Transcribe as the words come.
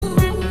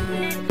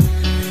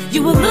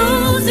You will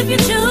lose if you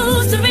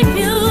choose to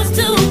refuse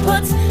to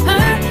put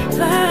her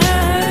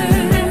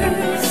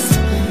first.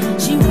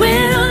 She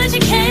will and she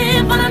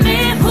can't find a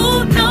man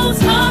who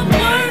knows her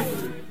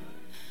worth.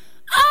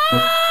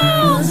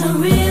 Oh, the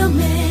real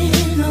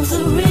man knows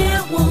a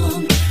real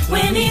woman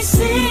when he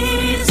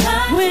sees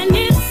her. When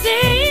he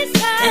sees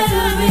her. And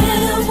a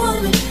real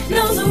woman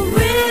knows a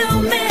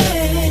real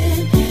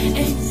man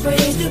ain't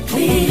afraid to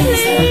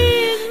please her.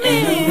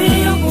 And a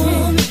real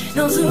woman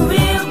knows a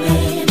real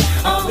man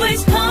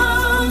always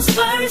comes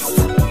first.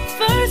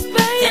 First,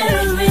 baby. And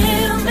a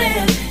real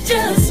man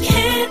just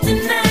can't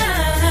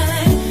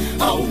deny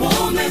a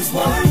woman's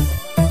worth.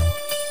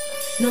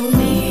 No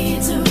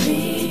need to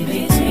read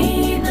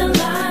between the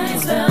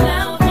lines. Spell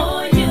out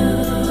for you.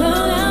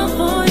 Spell out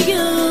for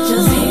you.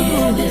 Just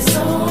hear this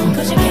song,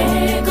 'cause you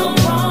can't go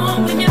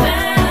wrong when you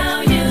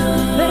value.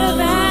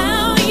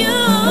 Value.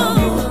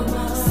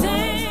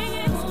 Sing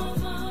it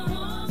over.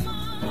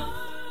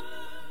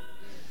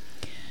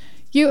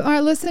 You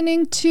are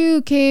listening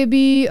to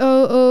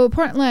KBOO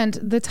Portland.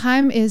 The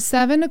time is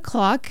 7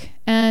 o'clock,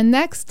 and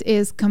next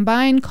is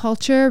Combined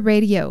Culture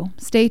Radio.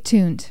 Stay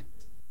tuned.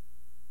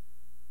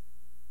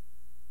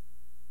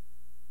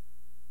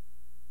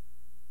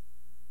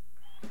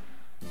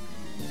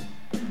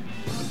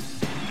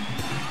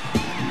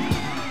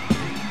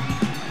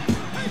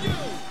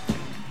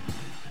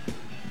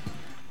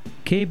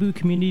 KBOO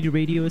Community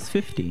Radio is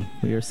 50.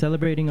 We are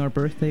celebrating our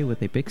birthday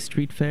with a big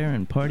street fair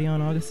and party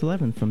on August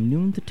 11th from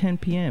noon to 10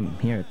 p.m.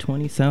 here at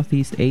 20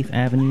 Southeast 8th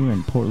Avenue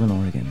in Portland,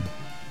 Oregon.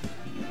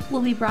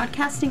 We'll be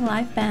broadcasting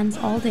live bands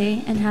all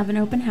day and have an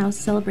open house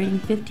celebrating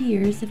 50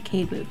 years of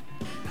KBOO.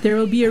 There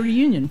will be a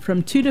reunion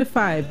from 2 to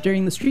 5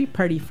 during the street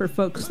party for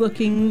folks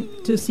looking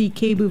to see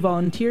KBOO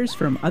volunteers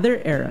from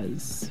other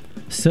eras.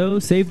 So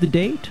save the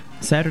date,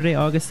 Saturday,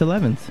 August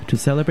 11th, to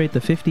celebrate the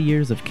 50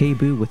 years of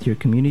KBOO with your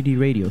community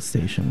radio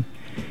station.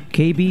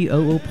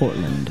 KBOO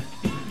Portland.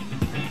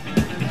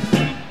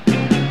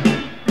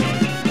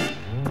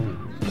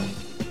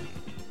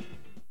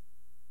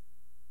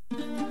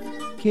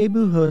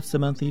 KBOO hosts a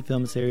monthly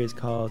film series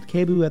called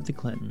KBOO at the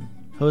Clinton,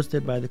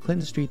 hosted by the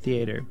Clinton Street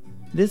Theater.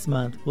 This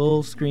month,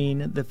 we'll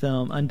screen the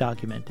film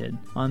Undocumented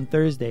on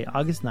Thursday,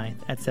 August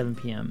 9th at 7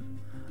 p.m.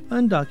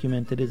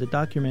 Undocumented is a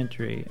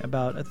documentary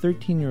about a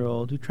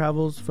 13-year-old who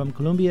travels from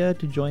Colombia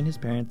to join his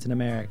parents in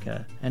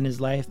America and his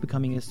life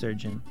becoming a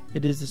surgeon.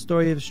 It is a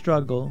story of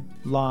struggle,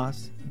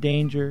 loss,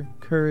 danger,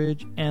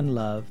 courage, and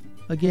love.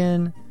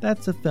 Again,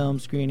 that's a film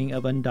screening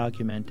of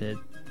Undocumented,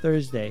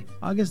 Thursday,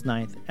 August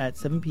 9th at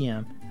 7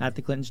 p.m. at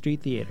the Clinton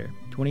Street Theater,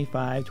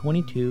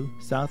 2522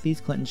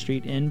 Southeast Clinton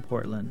Street in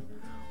Portland.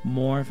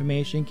 More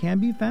information can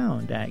be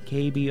found at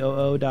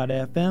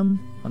kboo.fm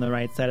on the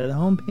right side of the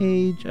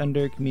homepage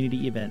under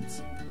Community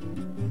Events.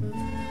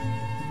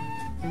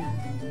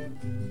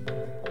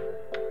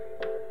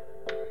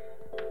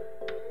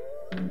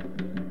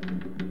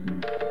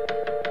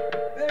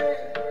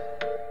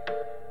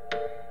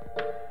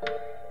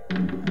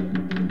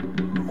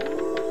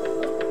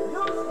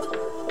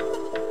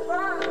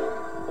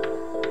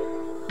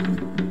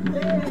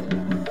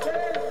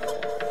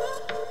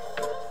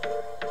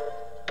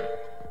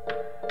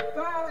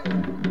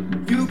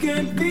 You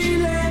can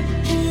feel it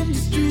in the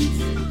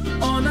streets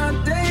on a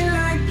day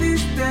like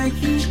this. The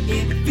heat,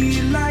 it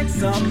feel like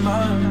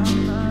summer.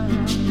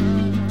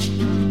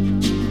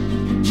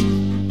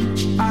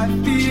 I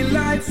feel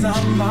like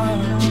summer.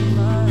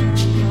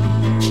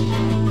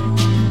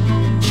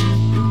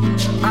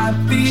 I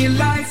feel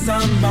like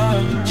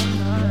summer.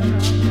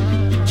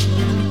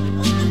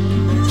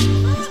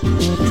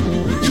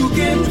 You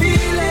can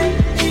feel it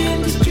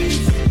in the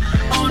streets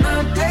on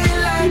a day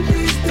like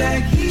this. The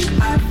heat,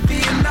 I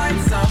feel like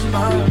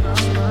summer.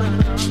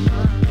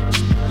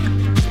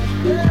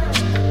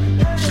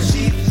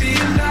 She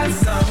feel like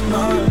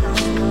summer.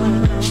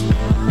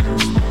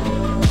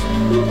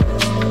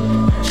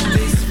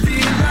 This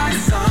feel like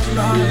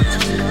summer.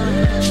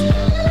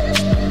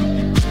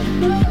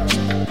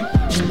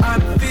 I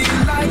feel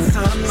like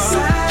summer.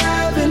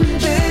 7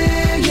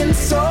 big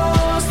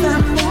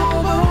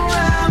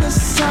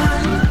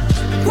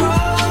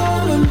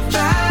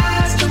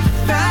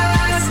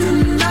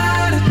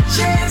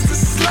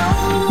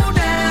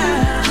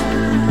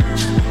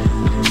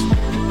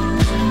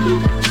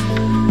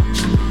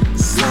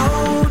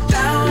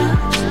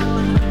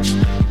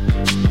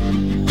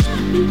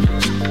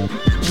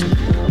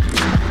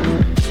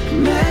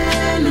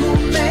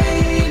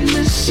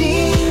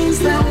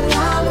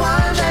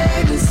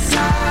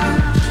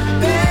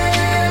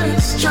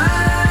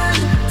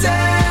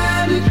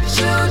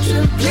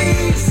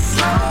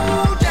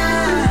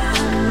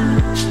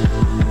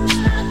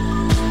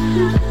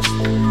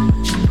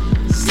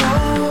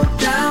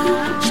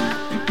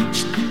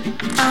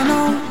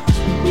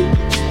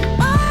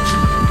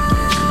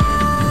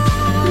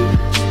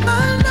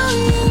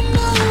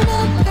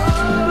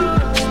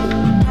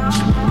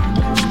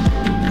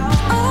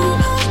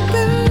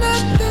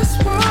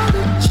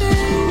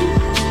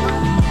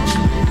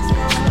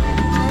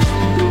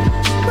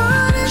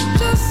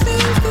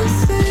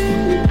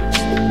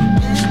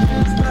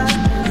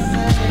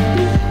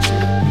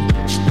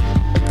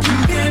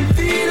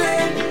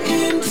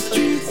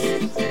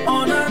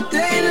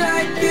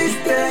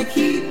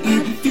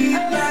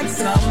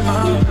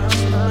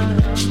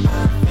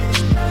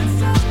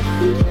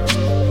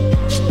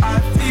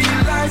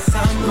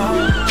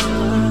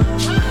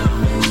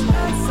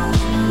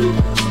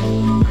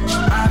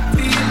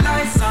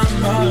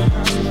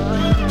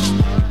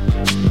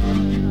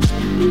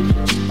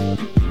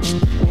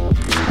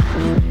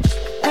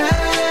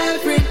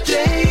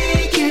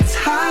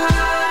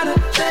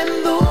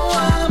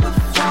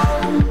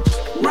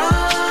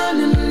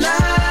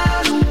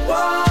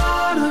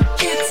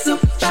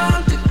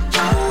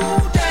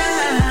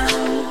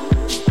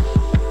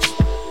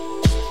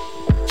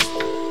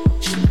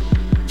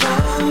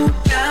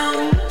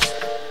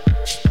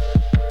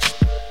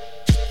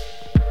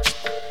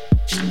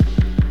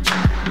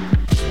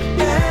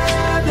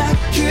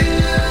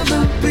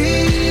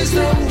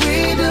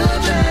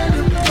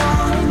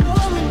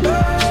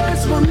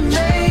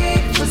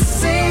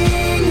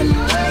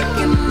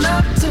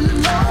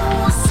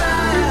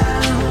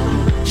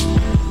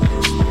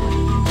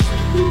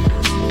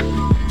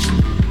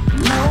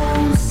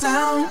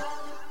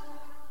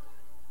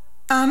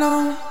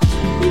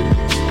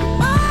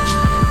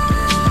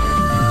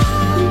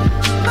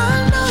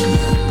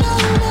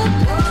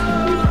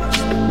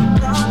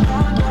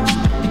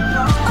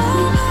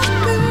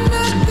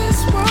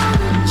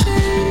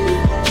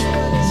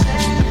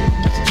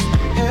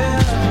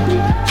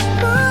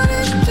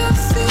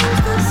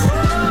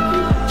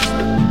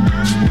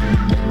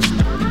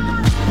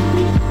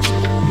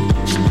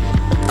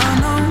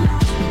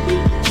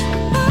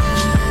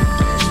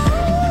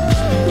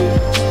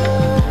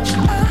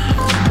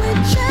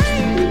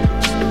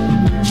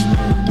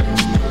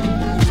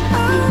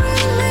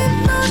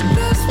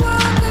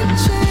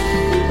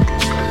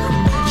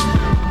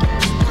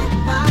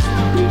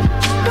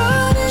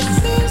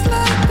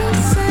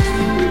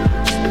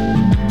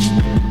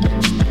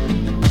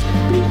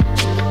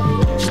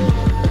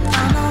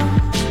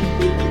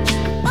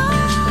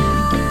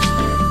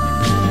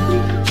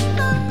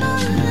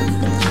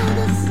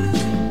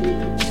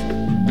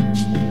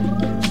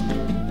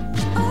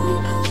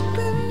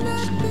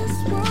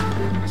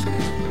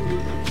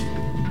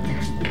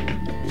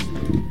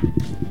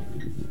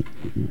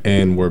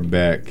And we're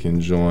back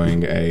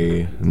enjoying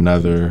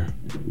another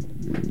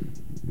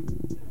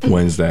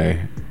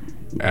Wednesday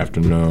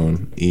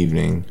afternoon,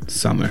 evening.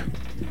 Summer.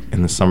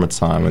 In the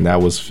summertime. And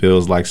that was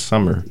Feels Like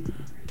Summer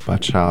by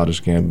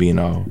Childish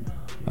Gambino.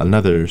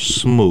 Another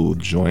smooth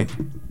joint.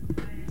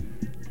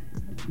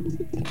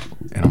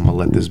 And I'm going to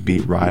let this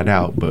beat ride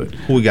out. But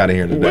who we got in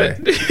here today?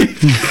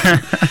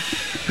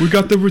 We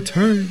got the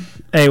return.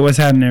 Hey, what's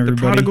happening,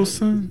 everybody? The prodigal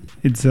son.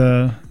 It's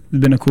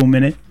been a cool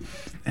minute.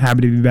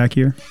 Happy to be back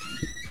here.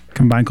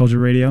 Combined Culture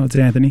Radio. It's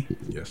Anthony.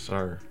 Yes,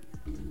 sir.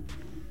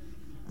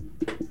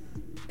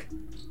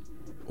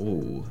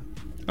 Ooh.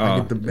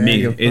 Oh,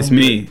 me. It's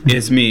me.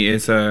 It's me.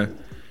 It's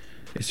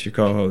your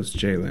co-host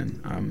Jalen.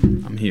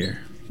 I'm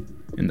here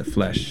in the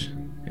flesh,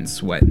 in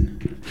sweat,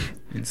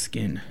 in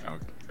skin.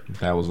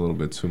 That was a little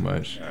bit too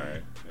much. All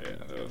right. Yeah,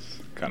 that was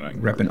kind of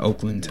repping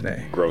Oakland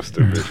today. Gross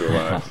to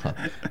visualize.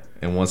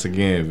 And once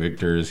again,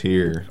 Victor is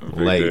here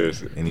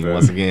late, and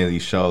once again he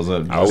shows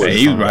up.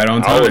 He was right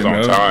on time. I was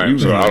on time,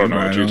 so I don't know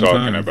right what you're on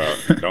talking time.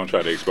 about. Don't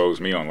try to expose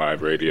me on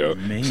live radio.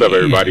 Man. What's up,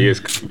 everybody? He's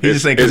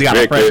just saying because he got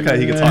a fresh cut,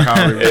 he can talk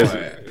however he wants.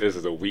 This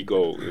is a week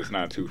old. It's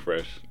not too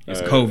fresh.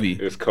 It's Kobe.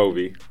 It's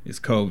Kobe. It's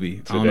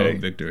Kobe. I don't know who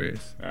Victor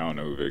is. I don't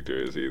know who Victor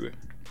is either.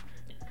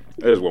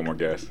 There's one more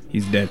guest.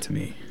 He's dead to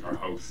me. Our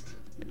host.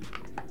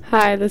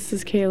 Hi, this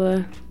is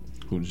Kayla.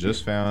 Who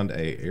just found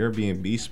a Airbnb